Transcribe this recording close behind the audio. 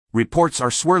Reports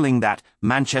are swirling that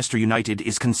Manchester United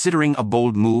is considering a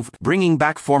bold move, bringing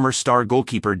back former star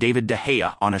goalkeeper David De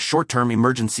Gea on a short-term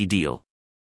emergency deal.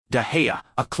 De Gea,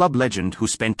 a club legend who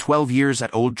spent 12 years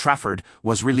at Old Trafford,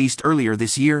 was released earlier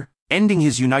this year, ending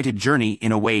his United journey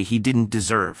in a way he didn't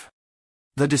deserve.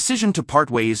 The decision to part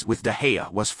ways with De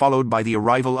Gea was followed by the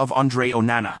arrival of Andre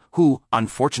Onana, who,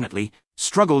 unfortunately,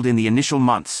 struggled in the initial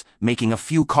months, making a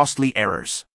few costly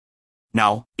errors.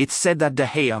 Now, it's said that De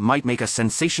Gea might make a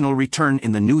sensational return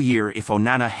in the new year if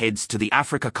Onana heads to the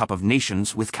Africa Cup of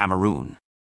Nations with Cameroon.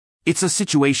 It's a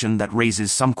situation that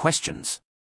raises some questions.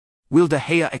 Will De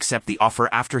Gea accept the offer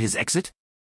after his exit?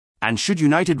 And should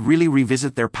United really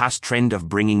revisit their past trend of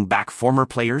bringing back former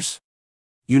players?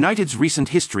 United's recent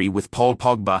history with Paul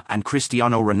Pogba and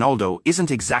Cristiano Ronaldo isn't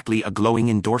exactly a glowing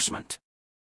endorsement.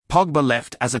 Pogba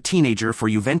left as a teenager for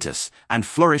Juventus and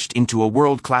flourished into a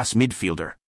world-class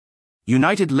midfielder.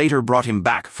 United later brought him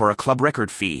back for a club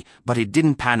record fee, but it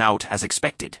didn't pan out as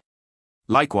expected.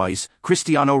 Likewise,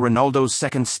 Cristiano Ronaldo's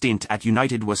second stint at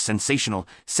United was sensational,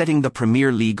 setting the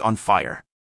Premier League on fire.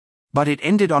 But it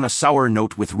ended on a sour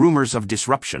note with rumors of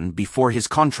disruption before his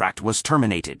contract was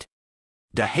terminated.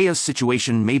 De Gea's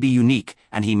situation may be unique,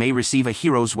 and he may receive a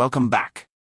hero's welcome back.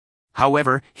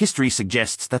 However, history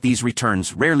suggests that these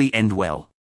returns rarely end well.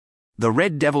 The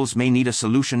Red Devils may need a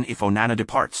solution if Onana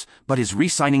departs, but is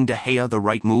re-signing De Gea the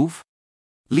right move?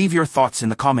 Leave your thoughts in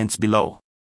the comments below.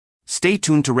 Stay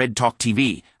tuned to Red Talk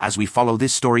TV as we follow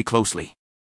this story closely.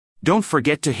 Don't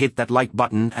forget to hit that like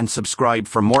button and subscribe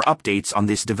for more updates on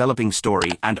this developing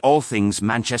story and all things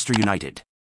Manchester United.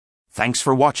 Thanks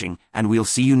for watching, and we'll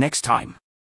see you next time.